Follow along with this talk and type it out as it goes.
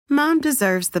Mom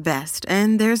deserves the best,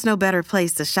 and there's no better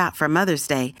place to shop for Mother's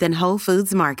Day than Whole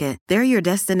Foods Market. They're your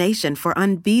destination for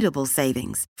unbeatable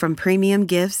savings, from premium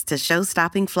gifts to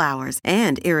show-stopping flowers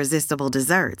and irresistible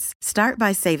desserts. Start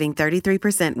by saving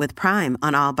 33% with Prime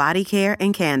on all body care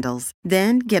and candles.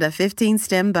 Then get a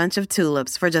 15-stem bunch of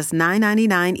tulips for just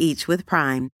 $9.99 each with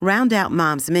Prime. Round out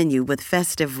Mom's menu with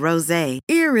festive rosé,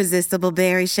 irresistible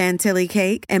berry chantilly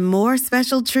cake, and more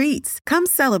special treats. Come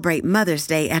celebrate Mother's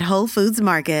Day at Whole Foods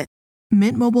Market.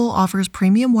 Mint Mobile offers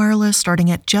premium wireless starting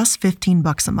at just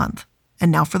 $15 a month. And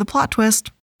now for the plot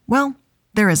twist. Well,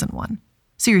 there isn't one.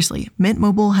 Seriously, Mint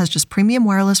Mobile has just premium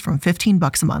wireless from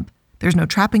 $15 a month. There's no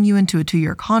trapping you into a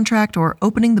 2-year contract or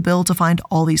opening the bill to find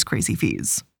all these crazy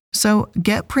fees. So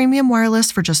get premium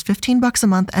wireless for just $15 a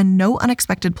month and no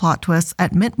unexpected plot twists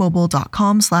at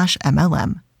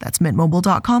mintmobile.com/MLM. That's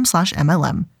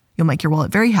mintmobile.com/MLM. You'll make your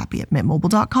wallet very happy at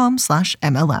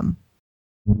mintmobile.com/MLM.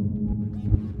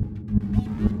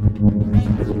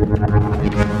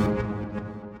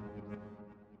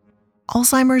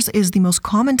 Alzheimer's is the most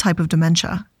common type of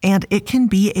dementia, and it can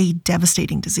be a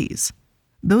devastating disease.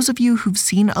 Those of you who've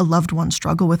seen a loved one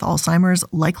struggle with Alzheimer's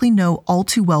likely know all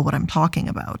too well what I'm talking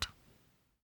about.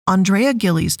 Andrea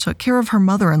Gillies took care of her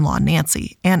mother-in-law,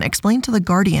 Nancy, and explained to The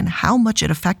Guardian how much it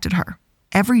affected her.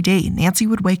 Every day, Nancy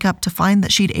would wake up to find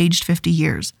that she'd aged 50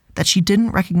 years, that she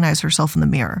didn't recognize herself in the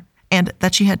mirror, and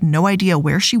that she had no idea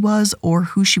where she was or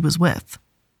who she was with.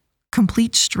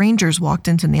 Complete strangers walked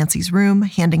into Nancy's room,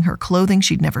 handing her clothing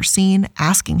she'd never seen,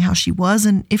 asking how she was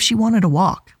and if she wanted to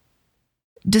walk.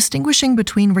 Distinguishing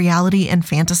between reality and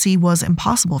fantasy was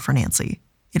impossible for Nancy.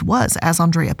 It was, as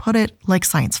Andrea put it, like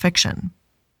science fiction.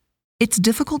 It's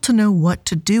difficult to know what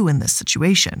to do in this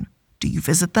situation. Do you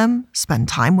visit them, spend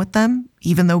time with them,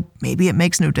 even though maybe it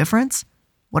makes no difference?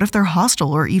 What if they're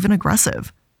hostile or even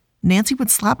aggressive? Nancy would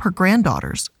slap her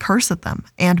granddaughters, curse at them,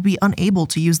 and be unable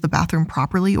to use the bathroom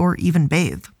properly or even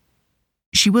bathe.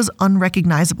 She was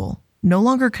unrecognizable, no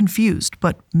longer confused,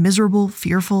 but miserable,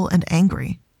 fearful, and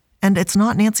angry. And it's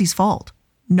not Nancy's fault.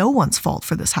 No one's fault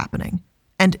for this happening.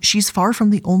 And she's far from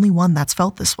the only one that's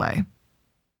felt this way.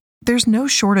 There's no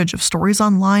shortage of stories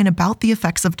online about the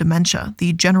effects of dementia,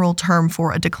 the general term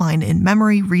for a decline in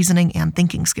memory, reasoning, and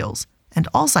thinking skills, and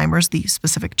Alzheimer's, the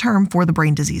specific term for the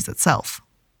brain disease itself.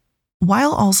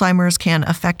 While Alzheimer's can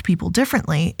affect people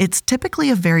differently, it's typically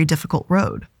a very difficult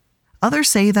road. Others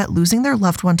say that losing their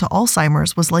loved one to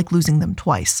Alzheimer's was like losing them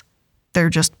twice. There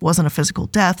just wasn't a physical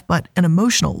death, but an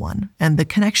emotional one, and the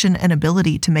connection and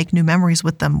ability to make new memories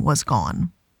with them was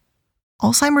gone.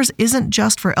 Alzheimer's isn't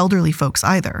just for elderly folks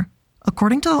either.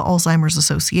 According to the Alzheimer's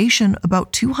Association,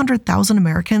 about 200,000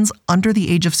 Americans under the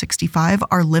age of 65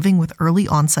 are living with early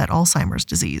onset Alzheimer's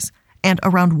disease, and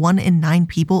around 1 in 9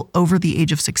 people over the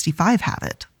age of 65 have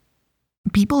it.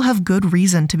 People have good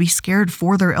reason to be scared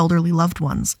for their elderly loved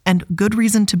ones, and good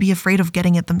reason to be afraid of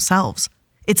getting it themselves.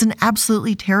 It's an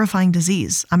absolutely terrifying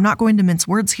disease. I'm not going to mince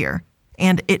words here,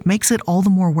 and it makes it all the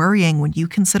more worrying when you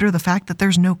consider the fact that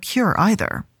there's no cure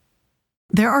either.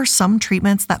 There are some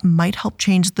treatments that might help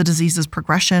change the disease's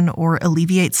progression or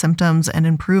alleviate symptoms and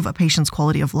improve a patient's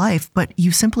quality of life, but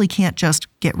you simply can't just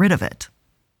get rid of it.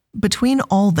 Between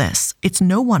all this, it's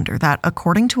no wonder that,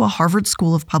 according to a Harvard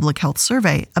School of Public Health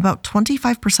survey, about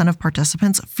 25% of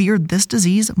participants feared this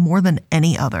disease more than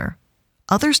any other.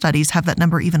 Other studies have that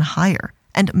number even higher,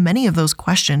 and many of those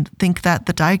questioned think that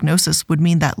the diagnosis would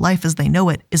mean that life as they know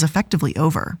it is effectively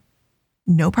over.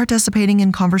 No participating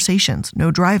in conversations,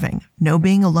 no driving, no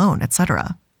being alone,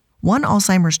 etc. One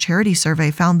Alzheimer's charity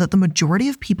survey found that the majority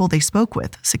of people they spoke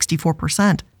with,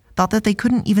 64%, thought that they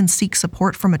couldn't even seek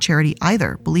support from a charity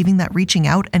either, believing that reaching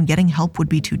out and getting help would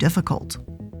be too difficult.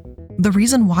 The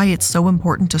reason why it's so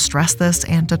important to stress this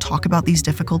and to talk about these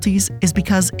difficulties is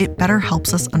because it better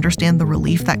helps us understand the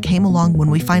relief that came along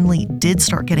when we finally did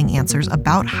start getting answers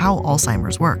about how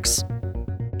Alzheimer's works.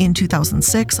 In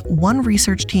 2006, one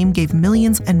research team gave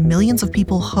millions and millions of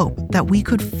people hope that we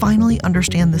could finally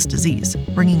understand this disease,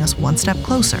 bringing us one step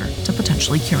closer to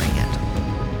potentially curing it.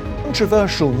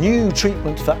 Controversial new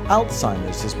treatment for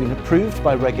Alzheimer's has been approved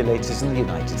by regulators in the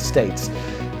United States.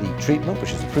 The treatment,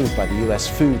 which is approved by the US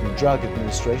Food and Drug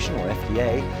Administration, or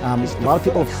FDA, a lot of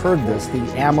people have heard this, the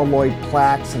amyloid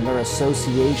plaques and their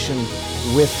association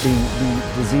with the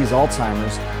disease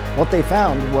Alzheimer's. What they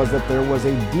found was that there was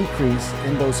a decrease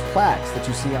in those plaques that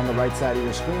you see on the right side of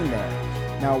your screen there.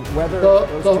 Now, whether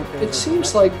it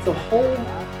seems like the whole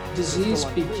disease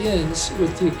begins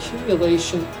with the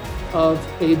accumulation of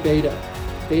beta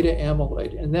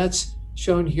amyloid, and that's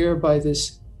shown here by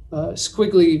this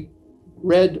squiggly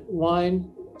red line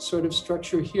sort of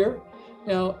structure here.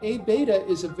 Now, A beta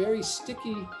is a very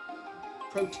sticky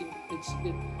protein.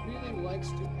 It really likes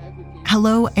to aggregate.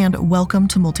 Hello and welcome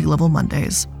to Multi-Level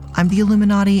Mondays. I'm the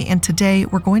Illuminati, and today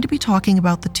we're going to be talking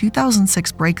about the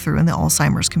 2006 breakthrough in the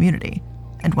Alzheimer's community.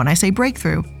 And when I say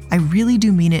breakthrough, I really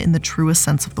do mean it in the truest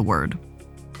sense of the word.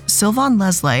 Sylvain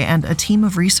Leslie and a team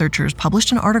of researchers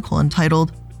published an article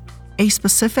entitled, "A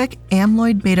specific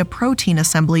amyloid beta protein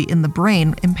assembly in the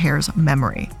brain impairs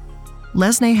memory."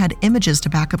 Leslie had images to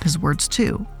back up his words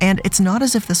too, and it's not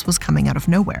as if this was coming out of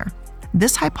nowhere.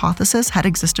 This hypothesis had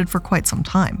existed for quite some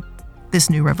time. This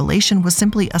new revelation was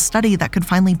simply a study that could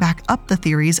finally back up the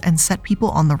theories and set people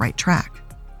on the right track.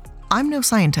 I'm no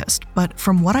scientist, but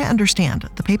from what I understand,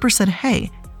 the paper said, hey,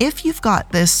 if you've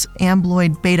got this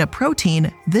amyloid beta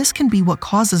protein, this can be what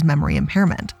causes memory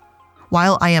impairment.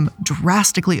 While I am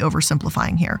drastically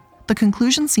oversimplifying here, the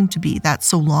conclusion seemed to be that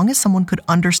so long as someone could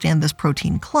understand this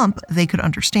protein clump, they could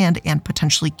understand and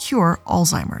potentially cure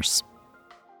Alzheimer's.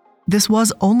 This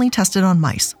was only tested on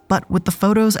mice, but with the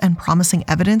photos and promising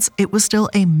evidence, it was still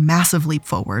a massive leap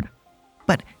forward.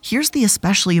 But here's the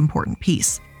especially important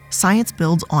piece. Science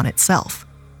builds on itself.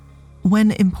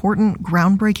 When important,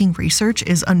 groundbreaking research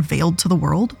is unveiled to the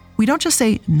world, we don't just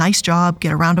say, nice job,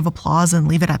 get a round of applause, and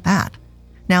leave it at that.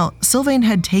 Now, Sylvain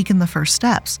had taken the first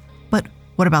steps, but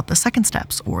what about the second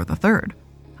steps or the third?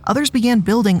 Others began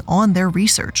building on their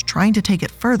research, trying to take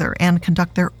it further and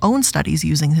conduct their own studies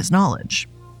using his knowledge.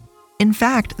 In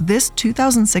fact, this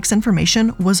 2006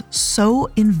 information was so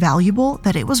invaluable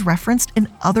that it was referenced in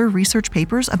other research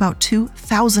papers about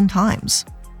 2,000 times.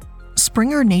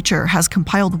 Springer Nature has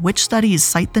compiled which studies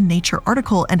cite the Nature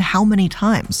article and how many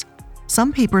times.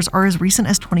 Some papers are as recent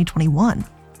as 2021.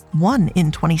 One in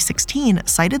 2016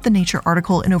 cited the Nature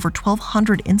article in over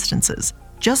 1,200 instances,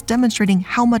 just demonstrating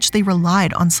how much they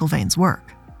relied on Sylvain's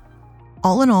work.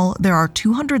 All in all, there are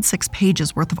 206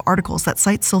 pages worth of articles that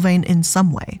cite Sylvain in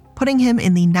some way, putting him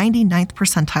in the 99th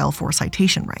percentile for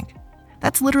citation rank.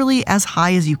 That's literally as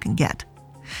high as you can get.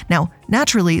 Now,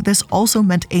 naturally, this also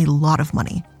meant a lot of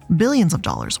money. Billions of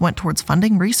dollars went towards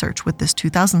funding research, with this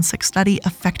 2006 study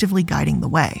effectively guiding the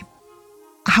way.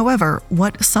 However,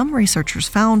 what some researchers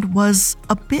found was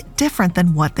a bit different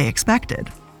than what they expected.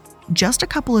 Just a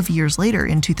couple of years later,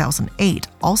 in 2008,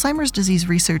 Alzheimer's disease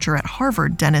researcher at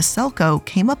Harvard, Dennis Selkoe,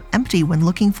 came up empty when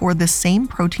looking for this same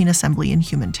protein assembly in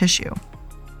human tissue.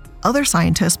 Other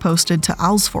scientists posted to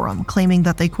Alz Forum claiming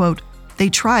that they, quote, "They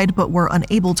tried but were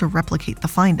unable to replicate the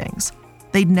findings.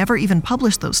 They'd never even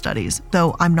published those studies,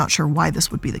 though I'm not sure why this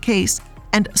would be the case,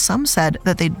 and some said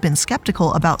that they'd been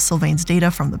skeptical about Sylvain's data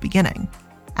from the beginning.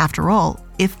 After all,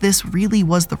 if this really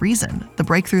was the reason, the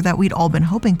breakthrough that we'd all been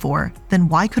hoping for, then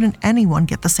why couldn't anyone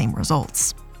get the same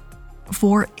results?"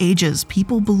 For ages,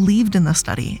 people believed in the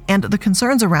study, and the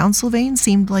concerns around Sylvain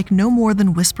seemed like no more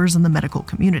than whispers in the medical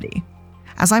community.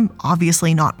 As I'm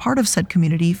obviously not part of said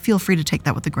community, feel free to take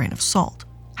that with a grain of salt.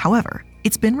 However,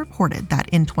 it's been reported that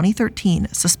in 2013,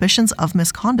 suspicions of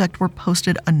misconduct were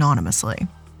posted anonymously.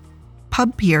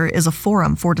 PubPeer is a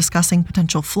forum for discussing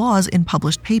potential flaws in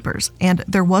published papers, and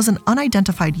there was an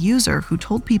unidentified user who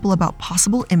told people about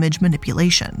possible image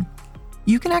manipulation.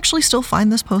 You can actually still find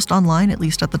this post online, at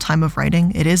least at the time of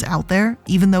writing. It is out there,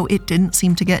 even though it didn't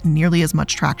seem to get nearly as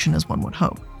much traction as one would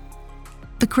hope.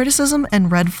 The criticism and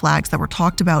red flags that were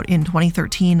talked about in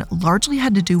 2013 largely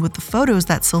had to do with the photos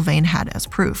that Sylvain had as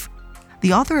proof.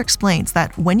 The author explains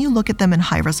that when you look at them in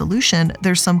high resolution,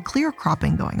 there's some clear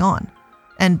cropping going on.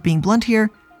 And being blunt here,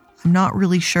 I'm not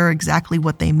really sure exactly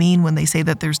what they mean when they say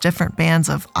that there's different bands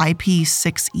of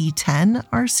IP6E10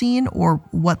 are seen, or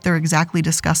what they're exactly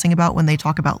discussing about when they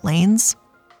talk about lanes.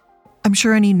 I'm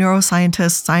sure any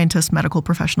neuroscientists, scientists, medical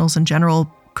professionals in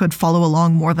general could follow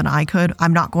along more than I could.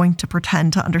 I'm not going to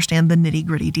pretend to understand the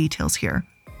nitty-gritty details here.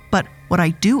 But what I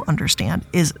do understand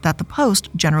is that the post,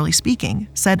 generally speaking,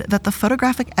 said that the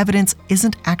photographic evidence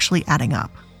isn't actually adding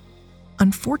up.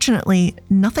 Unfortunately,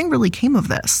 nothing really came of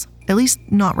this, at least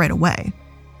not right away.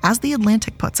 As The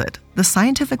Atlantic puts it, the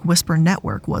scientific whisper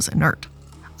network was inert.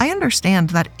 I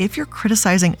understand that if you're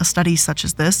criticizing a study such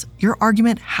as this, your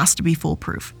argument has to be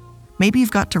foolproof. Maybe you've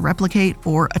got to replicate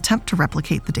or attempt to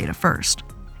replicate the data first.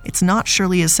 It's not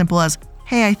surely as simple as,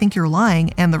 hey, I think you're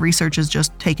lying, and the research is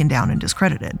just taken down and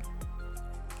discredited.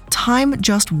 Time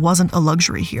just wasn't a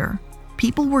luxury here.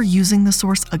 People were using the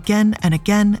source again and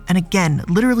again and again,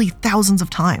 literally thousands of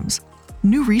times.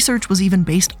 New research was even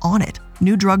based on it.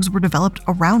 New drugs were developed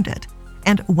around it.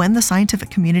 And when the scientific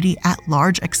community at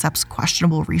large accepts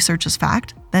questionable research as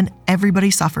fact, then everybody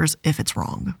suffers if it's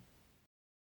wrong.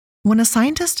 When a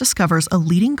scientist discovers a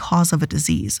leading cause of a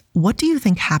disease, what do you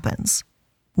think happens?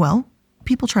 Well,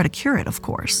 people try to cure it, of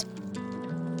course.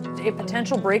 a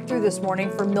potential breakthrough this morning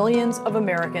for millions of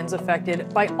Americans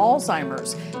affected by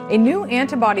Alzheimer's. A new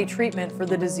antibody treatment for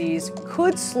the disease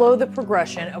could slow the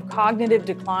progression of cognitive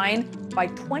decline by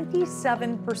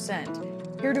 27%.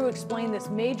 Here to explain this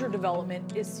major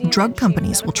development is CNN Drug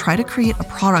companies will try to create a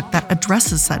product that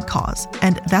addresses said cause,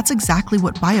 and that's exactly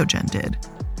what Biogen did.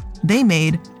 They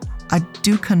made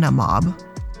aducanumab.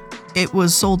 It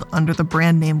was sold under the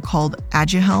brand name called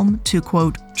Aduhelm to,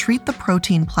 quote, treat the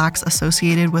protein plaques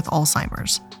associated with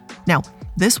Alzheimer's. Now,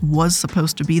 this was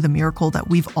supposed to be the miracle that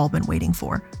we've all been waiting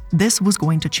for. This was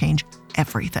going to change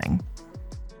everything.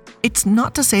 It's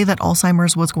not to say that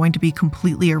Alzheimer's was going to be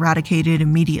completely eradicated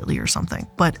immediately or something,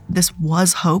 but this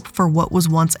was hope for what was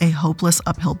once a hopeless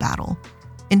uphill battle.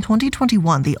 In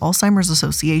 2021, the Alzheimer's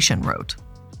Association wrote,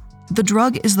 "The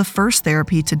drug is the first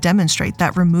therapy to demonstrate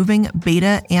that removing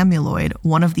beta amyloid,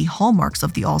 one of the hallmarks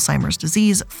of the Alzheimer's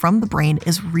disease, from the brain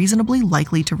is reasonably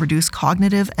likely to reduce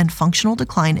cognitive and functional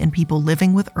decline in people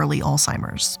living with early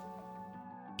Alzheimer's."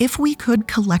 If we could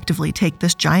collectively take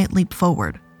this giant leap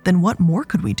forward, then what more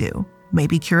could we do?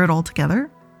 Maybe cure it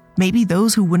altogether? Maybe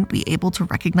those who wouldn't be able to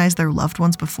recognize their loved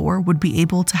ones before would be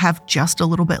able to have just a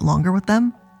little bit longer with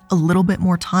them, a little bit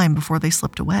more time before they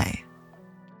slipped away.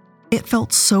 It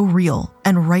felt so real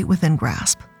and right within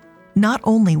grasp. Not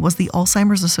only was the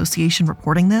Alzheimer's Association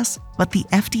reporting this, but the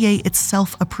FDA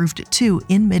itself approved it too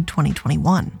in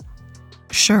mid-2021.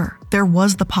 Sure, there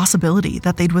was the possibility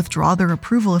that they'd withdraw their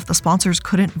approval if the sponsors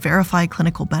couldn't verify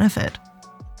clinical benefit.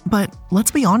 But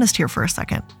let's be honest here for a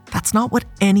second. That's not what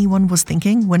anyone was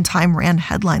thinking when Time ran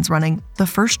headlines running, "The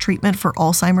first treatment for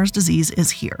Alzheimer's disease is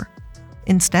here."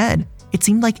 Instead, it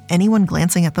seemed like anyone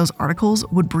glancing at those articles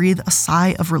would breathe a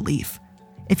sigh of relief.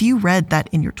 If you read that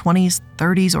in your 20s,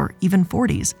 30s, or even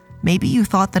 40s, maybe you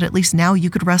thought that at least now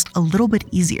you could rest a little bit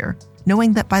easier,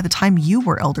 knowing that by the time you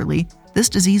were elderly, this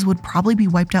disease would probably be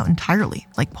wiped out entirely,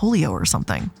 like polio or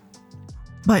something.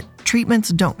 But treatments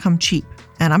don't come cheap,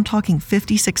 and I'm talking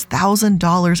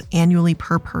 $56,000 annually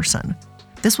per person.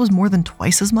 This was more than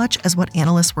twice as much as what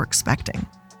analysts were expecting.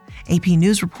 AP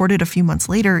News reported a few months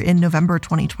later in November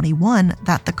 2021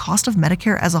 that the cost of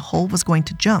Medicare as a whole was going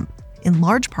to jump, in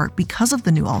large part because of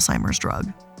the new Alzheimer's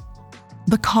drug.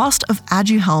 The cost of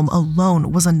Aduhelm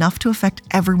alone was enough to affect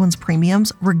everyone's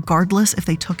premiums, regardless if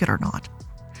they took it or not.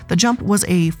 The jump was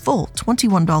a full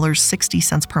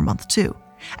 $21.60 per month too.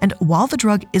 And while the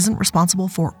drug isn't responsible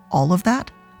for all of that,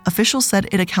 officials said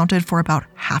it accounted for about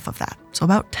half of that, so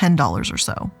about $10 or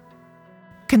so.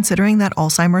 Considering that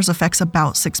Alzheimer's affects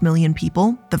about 6 million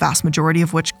people, the vast majority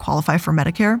of which qualify for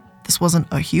Medicare, this wasn't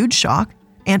a huge shock,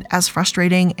 and as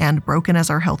frustrating and broken as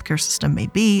our healthcare system may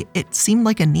be, it seemed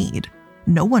like a need.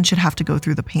 No one should have to go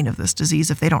through the pain of this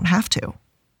disease if they don't have to.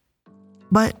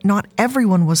 But not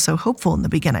everyone was so hopeful in the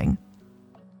beginning.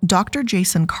 Dr.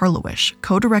 Jason Karlowicz,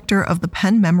 co-director of the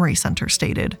Penn Memory Center,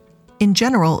 stated, "In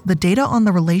general, the data on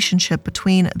the relationship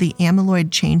between the amyloid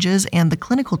changes and the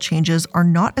clinical changes are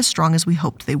not as strong as we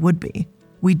hoped they would be.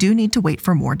 We do need to wait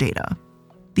for more data."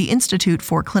 The Institute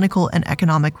for Clinical and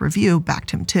Economic Review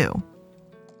backed him too.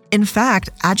 In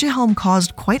fact, Aduhelm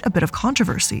caused quite a bit of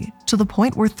controversy, to the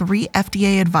point where 3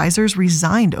 FDA advisors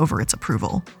resigned over its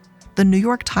approval. The New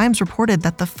York Times reported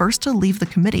that the first to leave the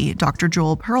committee, Dr.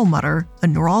 Joel Perlmutter, a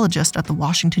neurologist at the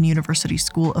Washington University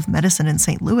School of Medicine in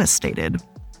St. Louis, stated,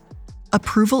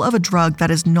 "Approval of a drug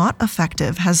that is not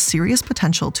effective has serious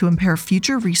potential to impair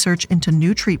future research into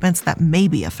new treatments that may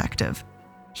be effective."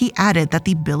 He added that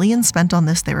the billions spent on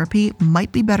this therapy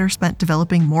might be better spent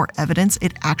developing more evidence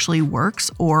it actually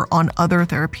works or on other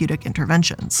therapeutic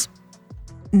interventions.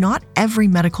 Not every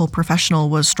medical professional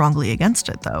was strongly against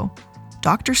it, though.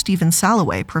 Dr. Stephen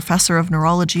Salloway, professor of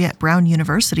neurology at Brown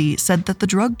University, said that the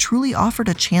drug truly offered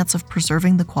a chance of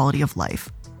preserving the quality of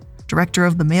life. Director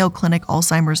of the Mayo Clinic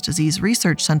Alzheimer's Disease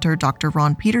Research Center, Dr.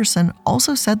 Ron Peterson,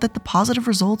 also said that the positive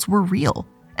results were real,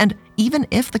 and even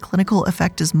if the clinical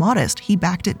effect is modest, he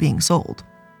backed it being sold.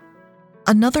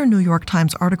 Another New York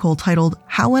Times article titled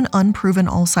 "How an Unproven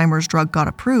Alzheimer's Drug Got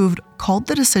Approved" called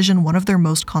the decision one of their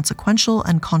most consequential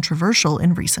and controversial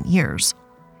in recent years.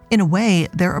 In a way,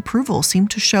 their approval seemed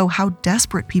to show how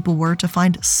desperate people were to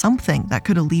find something that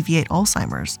could alleviate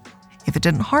Alzheimer's. If it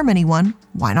didn't harm anyone,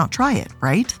 why not try it,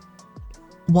 right?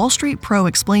 Wall Street Pro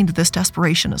explained this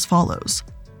desperation as follows.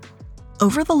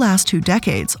 Over the last 2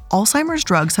 decades, Alzheimer's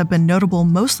drugs have been notable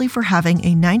mostly for having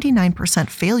a 99%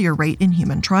 failure rate in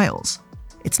human trials.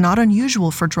 It's not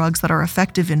unusual for drugs that are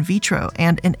effective in vitro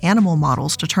and in animal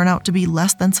models to turn out to be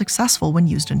less than successful when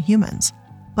used in humans.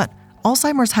 But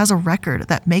Alzheimer's has a record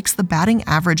that makes the batting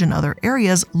average in other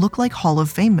areas look like Hall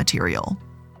of Fame material.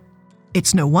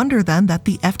 It's no wonder then that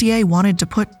the FDA wanted to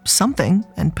put something,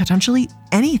 and potentially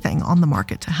anything, on the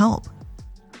market to help.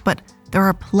 But there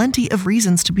are plenty of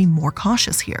reasons to be more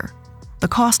cautious here. The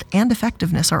cost and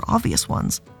effectiveness are obvious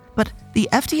ones, but the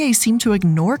FDA seemed to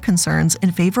ignore concerns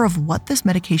in favor of what this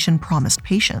medication promised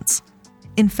patients.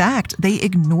 In fact, they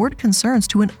ignored concerns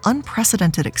to an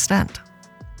unprecedented extent.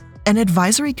 An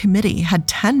advisory committee had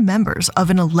 10 members of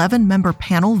an 11-member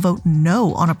panel vote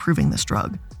no on approving this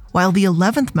drug, while the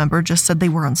 11th member just said they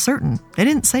were uncertain. They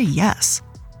didn't say yes.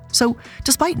 So,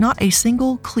 despite not a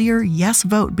single clear yes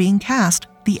vote being cast,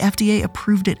 the FDA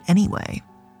approved it anyway.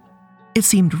 It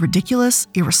seemed ridiculous,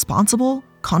 irresponsible,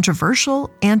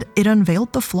 controversial, and it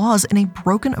unveiled the flaws in a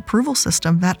broken approval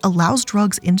system that allows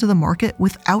drugs into the market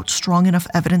without strong enough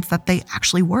evidence that they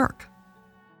actually work.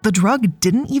 The drug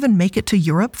didn't even make it to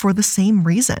Europe for the same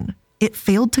reason. It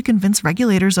failed to convince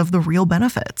regulators of the real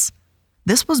benefits.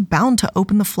 This was bound to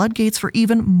open the floodgates for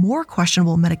even more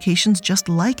questionable medications just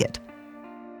like it.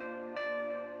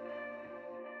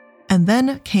 And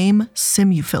then came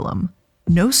Simufilm.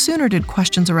 No sooner did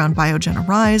questions around Biogen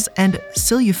arise, and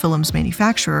Silufilm's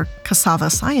manufacturer, Cassava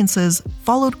Sciences,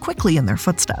 followed quickly in their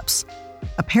footsteps.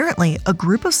 Apparently, a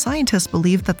group of scientists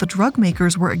believed that the drug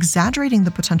makers were exaggerating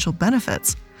the potential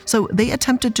benefits, so they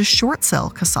attempted to short sell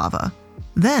Cassava.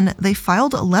 Then, they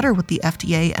filed a letter with the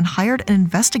FDA and hired an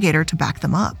investigator to back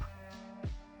them up.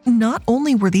 Not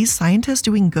only were these scientists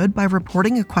doing good by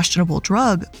reporting a questionable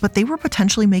drug, but they were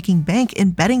potentially making bank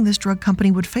in betting this drug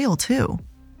company would fail too.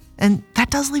 And that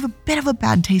does leave a bit of a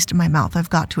bad taste in my mouth, I've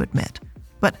got to admit.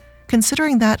 But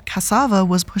considering that Cassava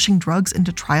was pushing drugs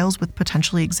into trials with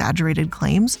potentially exaggerated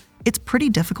claims, it's pretty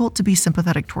difficult to be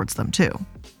sympathetic towards them too.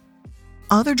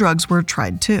 Other drugs were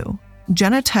tried too.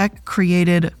 Genentech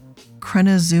created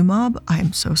Crenezumab.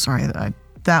 I'm so sorry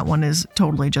that one is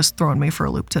totally just throwing me for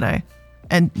a loop today.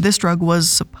 And this drug was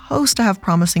supposed to have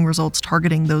promising results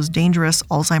targeting those dangerous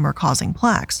Alzheimer-causing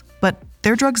plaques, but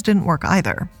their drugs didn't work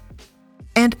either.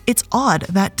 And it's odd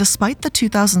that despite the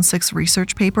 2006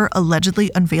 research paper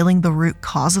allegedly unveiling the root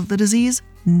cause of the disease,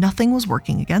 nothing was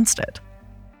working against it.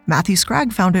 Matthew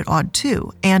Scragg found it odd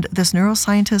too, and this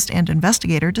neuroscientist and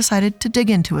investigator decided to dig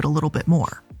into it a little bit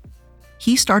more.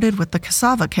 He started with the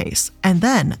Cassava case, and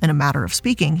then, in a matter of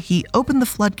speaking, he opened the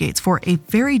floodgates for a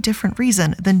very different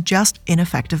reason than just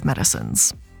ineffective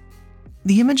medicines.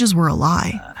 The images were a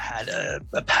lie. Had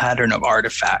a pattern of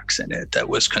artifacts in it that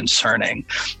was concerning.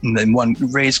 And then one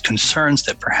raised concerns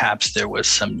that perhaps there was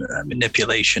some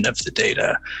manipulation of the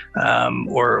data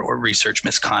or research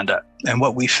misconduct. And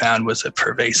what we found was a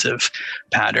pervasive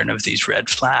pattern of these red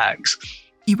flags.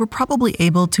 You were probably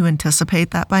able to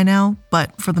anticipate that by now,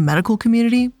 but for the medical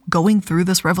community, going through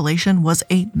this revelation was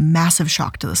a massive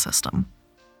shock to the system.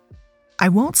 I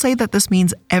won't say that this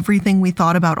means everything we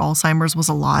thought about Alzheimer's was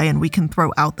a lie and we can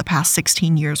throw out the past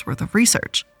 16 years worth of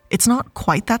research. It's not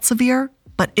quite that severe,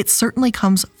 but it certainly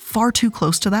comes far too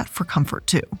close to that for comfort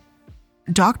too.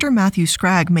 Dr. Matthew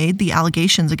Scragg made the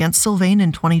allegations against Sylvain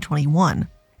in 2021.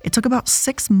 It took about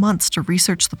 6 months to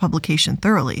research the publication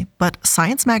thoroughly, but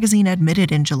Science magazine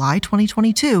admitted in July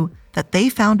 2022 that they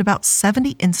found about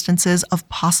 70 instances of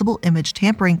possible image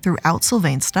tampering throughout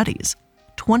Sylvain's studies.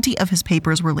 20 of his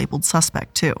papers were labeled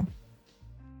suspect too.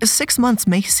 6 months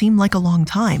may seem like a long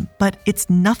time, but it's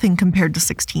nothing compared to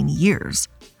 16 years.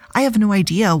 I have no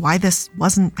idea why this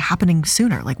wasn't happening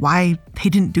sooner, like why they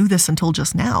didn't do this until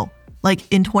just now.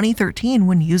 Like in 2013,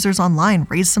 when users online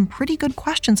raised some pretty good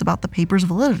questions about the paper's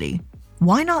validity.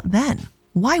 Why not then?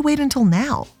 Why wait until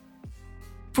now?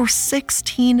 For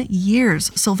 16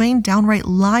 years, Sylvain downright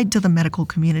lied to the medical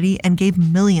community and gave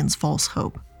millions false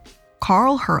hope.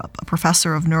 Carl Hurup, a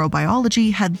professor of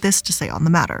neurobiology, had this to say on the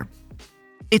matter.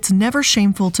 It's never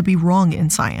shameful to be wrong in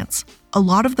science. A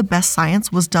lot of the best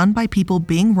science was done by people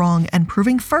being wrong and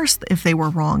proving first if they were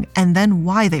wrong and then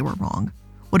why they were wrong.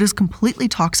 What is completely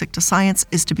toxic to science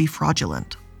is to be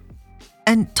fraudulent.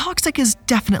 And toxic is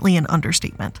definitely an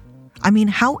understatement. I mean,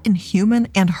 how inhuman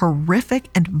and horrific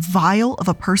and vile of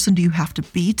a person do you have to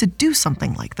be to do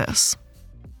something like this?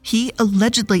 He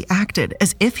allegedly acted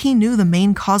as if he knew the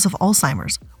main cause of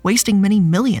Alzheimer's, wasting many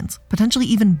millions, potentially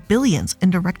even billions,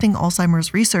 in directing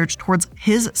Alzheimer's research towards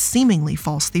his seemingly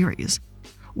false theories.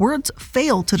 Words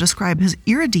fail to describe his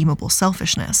irredeemable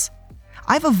selfishness.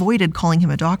 I've avoided calling him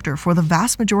a doctor for the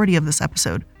vast majority of this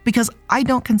episode because I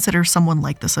don't consider someone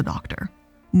like this a doctor.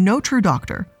 No true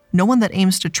doctor, no one that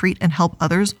aims to treat and help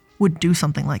others, would do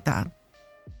something like that.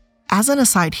 As an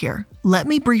aside here, let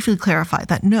me briefly clarify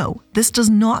that no, this does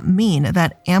not mean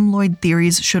that amyloid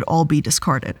theories should all be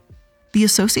discarded. The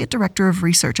Associate Director of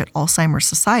Research at Alzheimer's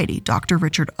Society, Dr.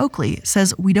 Richard Oakley,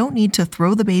 says we don't need to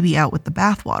throw the baby out with the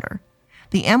bathwater.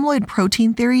 The amyloid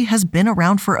protein theory has been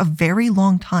around for a very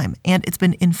long time, and it's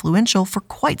been influential for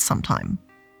quite some time.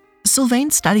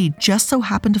 Sylvain's study just so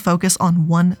happened to focus on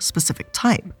one specific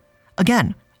type.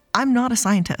 Again, I'm not a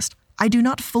scientist. I do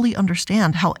not fully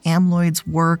understand how amyloids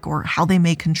work or how they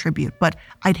may contribute, but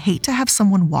I'd hate to have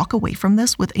someone walk away from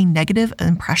this with a negative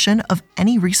impression of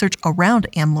any research around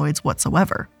amyloids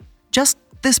whatsoever. Just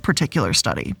this particular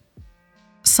study.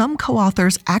 Some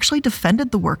co-authors actually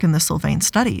defended the work in the Sylvain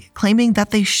study, claiming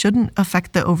that they shouldn't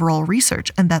affect the overall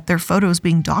research and that their photos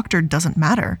being doctored doesn't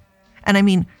matter. And I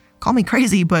mean, call me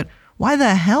crazy, but why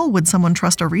the hell would someone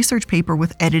trust a research paper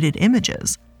with edited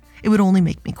images? It would only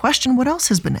make me question what else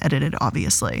has been edited,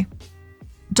 obviously.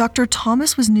 Dr.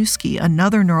 Thomas Wisniewski,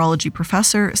 another neurology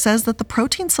professor, says that the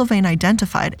protein Sylvain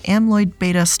identified, amyloid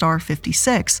beta star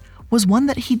 56, was one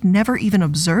that he'd never even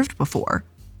observed before.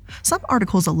 Some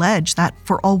articles allege that,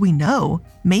 for all we know,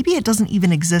 maybe it doesn't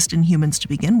even exist in humans to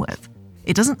begin with.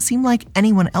 It doesn't seem like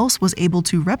anyone else was able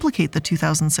to replicate the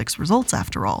 2006 results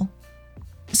after all.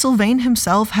 Sylvain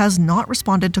himself has not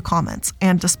responded to comments,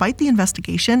 and despite the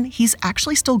investigation, he's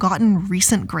actually still gotten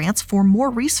recent grants for more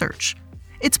research.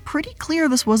 It's pretty clear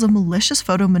this was a malicious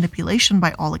photo manipulation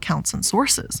by all accounts and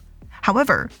sources.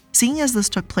 However, seeing as this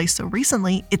took place so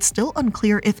recently, it's still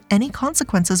unclear if any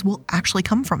consequences will actually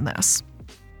come from this.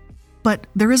 But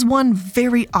there is one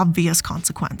very obvious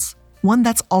consequence, one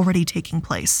that's already taking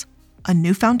place: a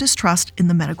newfound distrust in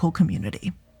the medical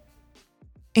community.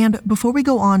 And before we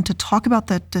go on to talk about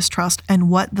that distrust and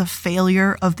what the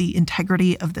failure of the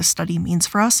integrity of this study means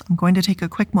for us, I'm going to take a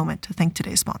quick moment to thank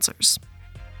today's sponsors.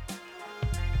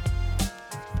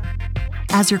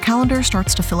 As your calendar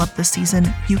starts to fill up this season,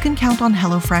 you can count on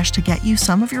HelloFresh to get you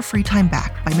some of your free time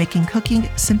back by making cooking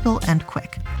simple and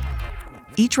quick.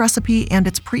 Each recipe and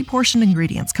its pre-portioned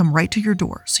ingredients come right to your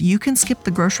door, so you can skip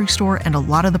the grocery store and a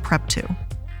lot of the prep too.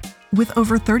 With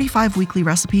over 35 weekly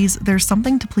recipes, there's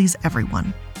something to please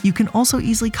everyone. You can also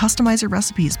easily customize your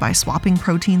recipes by swapping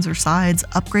proteins or sides,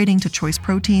 upgrading to choice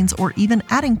proteins, or even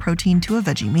adding protein to a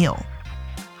veggie meal.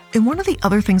 And one of the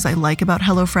other things I like about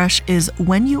HelloFresh is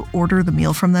when you order the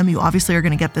meal from them, you obviously are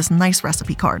going to get this nice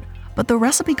recipe card. But the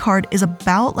recipe card is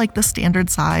about like the standard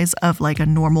size of like a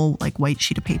normal like white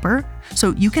sheet of paper.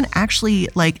 So you can actually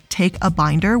like take a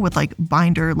binder with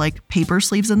like paper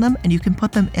sleeves in them, and you can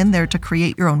put them in there to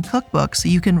create your own cookbook, so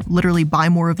you can literally buy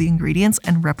more of the ingredients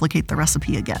and replicate the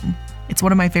recipe again. It's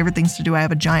one of my favorite things to do. I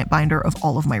have a giant binder of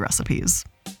all of my recipes.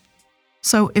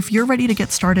 So if you're ready to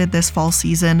get started this fall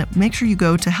season, make sure you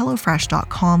go to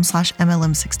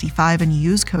hellofresh.com/MLM65 and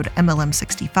use code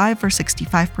MLM65 for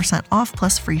 65% off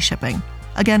plus free shipping.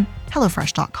 Again,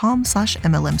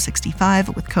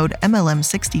 hellofresh.com/MLM65 with code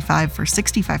MLM65 for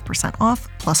 65% off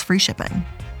plus free shipping.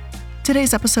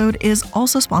 Today's episode is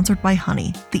also sponsored by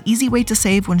Honey, the easy way to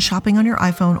save when shopping on your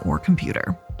iPhone or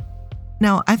computer.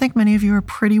 Now, I think many of you are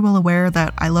pretty well aware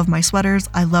that I love my sweaters.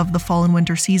 I love the fall and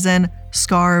winter season.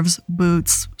 Scarves,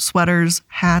 boots, sweaters,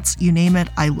 hats, you name it,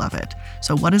 I love it.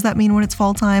 So what does that mean when it's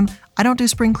fall time? I don't do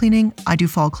spring cleaning, I do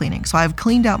fall cleaning. So I've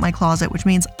cleaned out my closet, which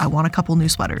means I want a couple new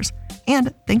sweaters.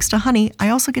 And thanks to Honey, I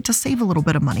also get to save a little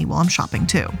bit of money while I'm shopping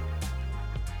too.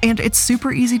 And it's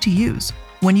super easy to use.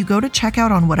 When you go to checkout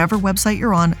on whatever website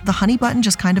you're on, the Honey button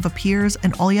just kind of appears,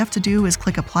 and all you have to do is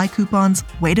click Apply Coupons,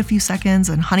 wait a few seconds,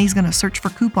 and Honey's going to search for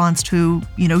coupons to,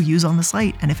 use on the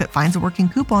site. And if it finds a working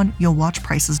coupon, you'll watch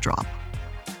prices drop.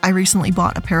 I recently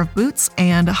bought a pair of boots,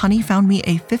 and Honey found me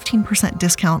a 15%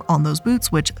 discount on those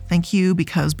boots, which thank you,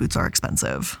 because boots are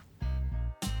expensive.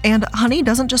 And Honey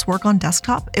doesn't just work on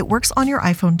desktop, it works on your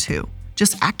iPhone too.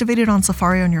 Just activate it on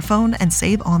Safari on your phone and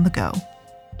save on the go.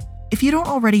 If you don't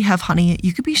already have Honey,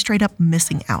 you could be straight up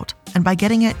missing out. And by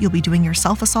getting it, you'll be doing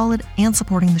yourself a solid and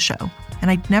supporting the show.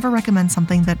 And I'd never recommend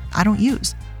something that I don't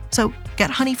use. So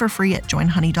get Honey for free at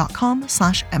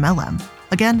joinhoney.com/MLM.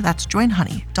 Again, that's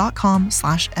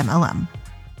joinhoney.com/MLM.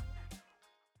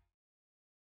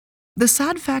 The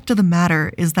sad fact of the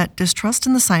matter is that distrust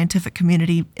in the scientific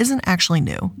community isn't actually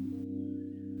new.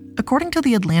 According to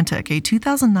The Atlantic, a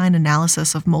 2009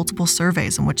 analysis of multiple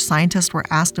surveys in which scientists were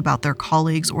asked about their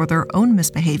colleagues or their own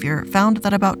misbehavior found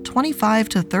that about 25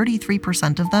 to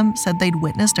 33% of them said they'd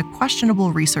witnessed a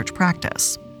questionable research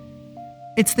practice.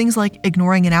 It's things like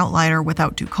ignoring an outlier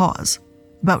without due cause.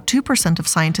 About 2% of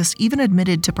scientists even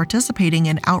admitted to participating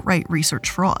in outright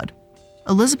research fraud.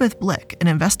 Elizabeth Blick, an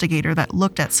investigator that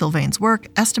looked at Sylvain's work,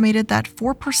 estimated that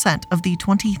 4% of the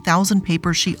 20,000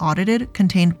 papers she audited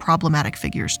contained problematic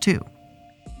figures too.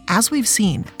 As we've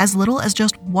seen, as little as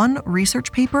just one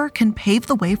research paper can pave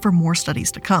the way for more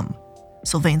studies to come.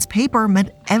 Sylvain's paper meant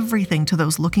everything to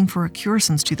those looking for a cure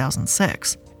since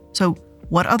 2006. So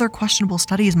What other questionable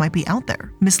studies might be out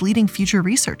there, misleading future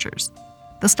researchers?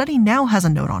 The study now has a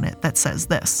note on it that says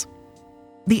this: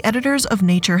 the editors of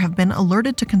Nature have been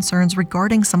alerted to concerns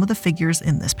regarding some of the figures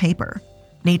in this paper.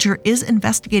 Nature is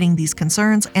investigating these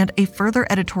concerns, and a further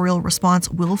editorial response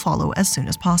will follow as soon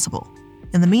as possible.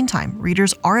 In the meantime,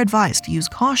 readers are advised to use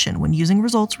caution when using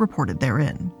results reported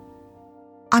therein.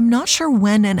 I'm not sure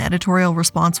when an editorial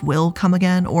response will come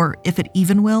again, or if it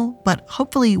even will, but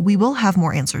hopefully we will have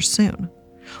more answers soon.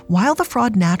 While the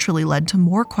fraud naturally led to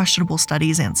more questionable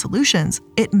studies and solutions,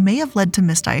 it may have led to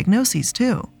misdiagnoses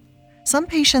too. Some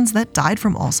patients that died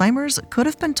from Alzheimer's could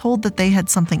have been told that they had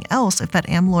something else if that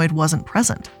amyloid wasn't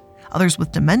present. Others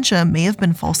with dementia may have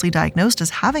been falsely diagnosed as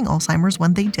having Alzheimer's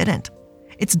when they didn't.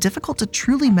 It's difficult to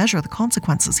truly measure the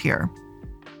consequences here.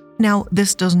 Now,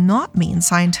 this does not mean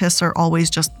scientists are always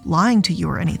just lying to you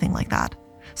or anything like that.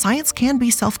 Science can be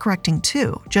self-correcting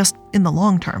too, just in the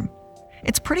long term.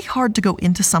 It's pretty hard to go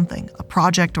into something, a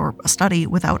project or a study,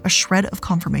 without a shred of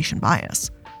confirmation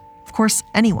bias. Of course,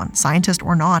 anyone, scientist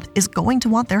or not, is going to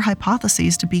want their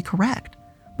hypotheses to be correct.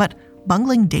 But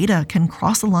bungling data can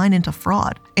cross the line into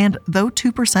fraud, and though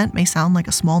 2% may sound like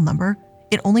a small number,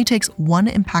 it only takes one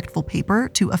impactful paper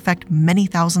to affect many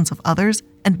thousands of others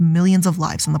and millions of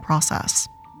lives in the process.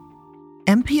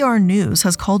 NPR News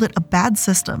has called it a bad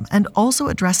system and also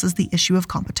addresses the issue of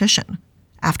competition.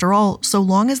 After all, so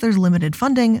long as there's limited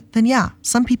funding, then yeah,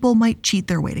 some people might cheat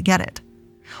their way to get it.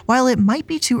 While it might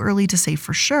be too early to say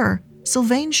for sure,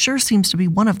 Sylvain sure seems to be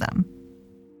one of them.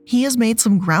 He has made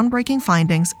some groundbreaking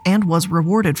findings and was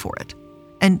rewarded for it.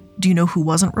 And do you know who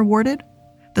wasn't rewarded?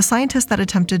 The scientist that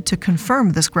attempted to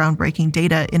confirm this groundbreaking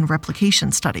data in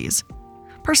replication studies.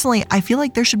 Personally, I feel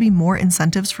like there should be more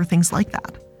incentives for things like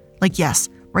that. Like, yes,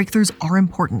 breakthroughs are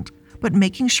important, but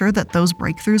making sure that those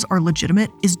breakthroughs are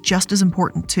legitimate is just as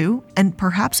important too, and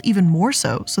perhaps even more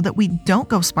so that we don't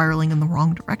go spiraling in the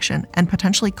wrong direction and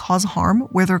potentially cause harm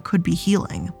where there could be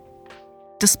healing.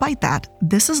 Despite that,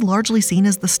 this is largely seen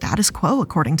as the status quo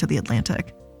according to The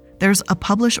Atlantic. There's a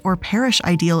publish or perish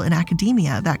ideal in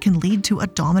academia that can lead to a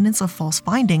dominance of false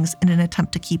findings in an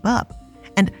attempt to keep up.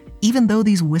 And even though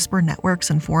these whisper networks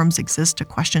and forums exist to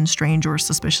question strange or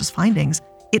suspicious findings,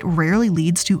 it rarely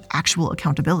leads to actual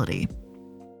accountability.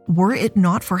 Were it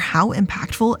not for how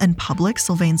impactful and public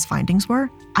Sylvain's findings were,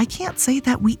 I can't say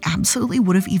that we absolutely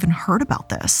would have even heard about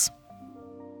this.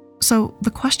 So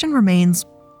the question remains,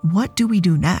 what do we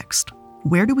do next?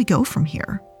 Where do we go from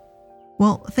here?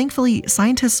 Well, thankfully,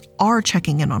 scientists are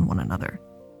checking in on one another.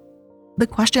 The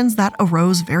questions that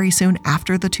arose very soon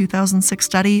after the 2006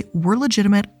 study were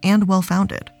legitimate and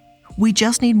well-founded. We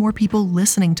just need more people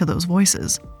listening to those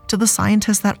voices, to the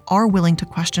scientists that are willing to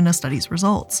question a study's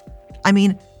results. I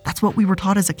mean, that's what we were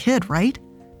taught as a kid, right?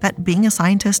 That being a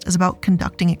scientist is about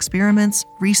conducting experiments,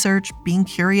 research, being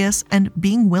curious, and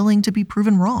being willing to be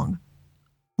proven wrong.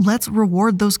 Let's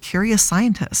reward those curious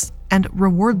scientists and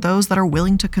reward those that are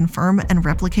willing to confirm and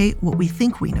replicate what we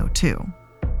think we know too.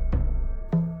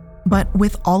 But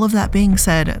with all of that being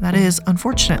said, that is,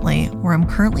 unfortunately, where I'm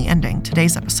currently ending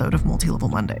today's episode of Multi-Level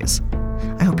Mondays.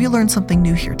 I hope you learned something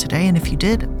new here today, and if you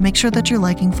did, make sure that you're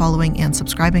liking, following, and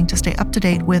subscribing to stay up to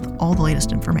date with all the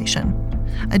latest information.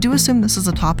 I do assume this is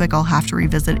a topic I'll have to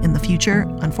revisit in the future.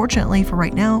 Unfortunately, for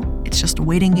right now, it's just a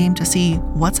waiting game to see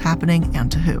what's happening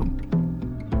and to who.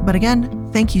 But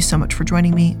again, thank you so much for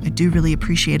joining me. I do really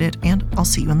appreciate it, and I'll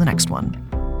see you in the next one.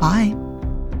 Bye.